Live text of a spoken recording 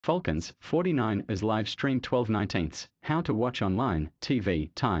Falcons-49ers live stream 12/19. How to watch online, TV,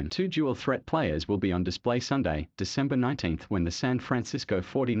 time. Two dual-threat players will be on display Sunday, December 19th when the San Francisco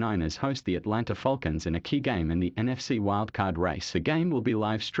 49ers host the Atlanta Falcons in a key game in the NFC wildcard race. The game will be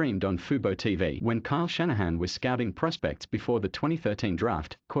live streamed on fuboTV. When Kyle Shanahan was scouting prospects before the 2013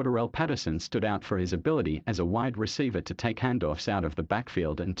 draft, Cordarrelle Patterson stood out for his ability as a wide receiver to take handoffs out of the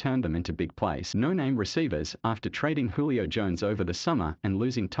backfield and turn them into big plays. No-name receivers. After trading Julio Jones over the summer and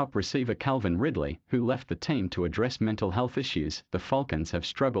losing top receiver Calvin Ridley, who left the team to address mental health issues, the Falcons have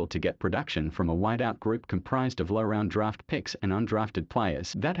struggled to get production from a wideout group comprised of low-round draft picks and undrafted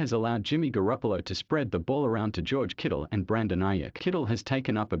players. That has allowed Jimmy Garoppolo to spread the ball around to George Kittle and Brandon Aiyuk. Kittle has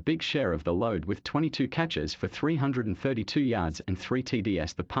taken up a big share of the load with 22 catches for 332 yards and 3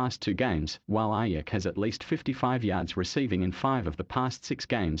 TDs the past 2 games, while Aiyuk has at least 55 yards receiving in 5 of the past 6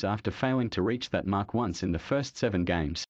 games after failing to reach that mark once in the first 7 games.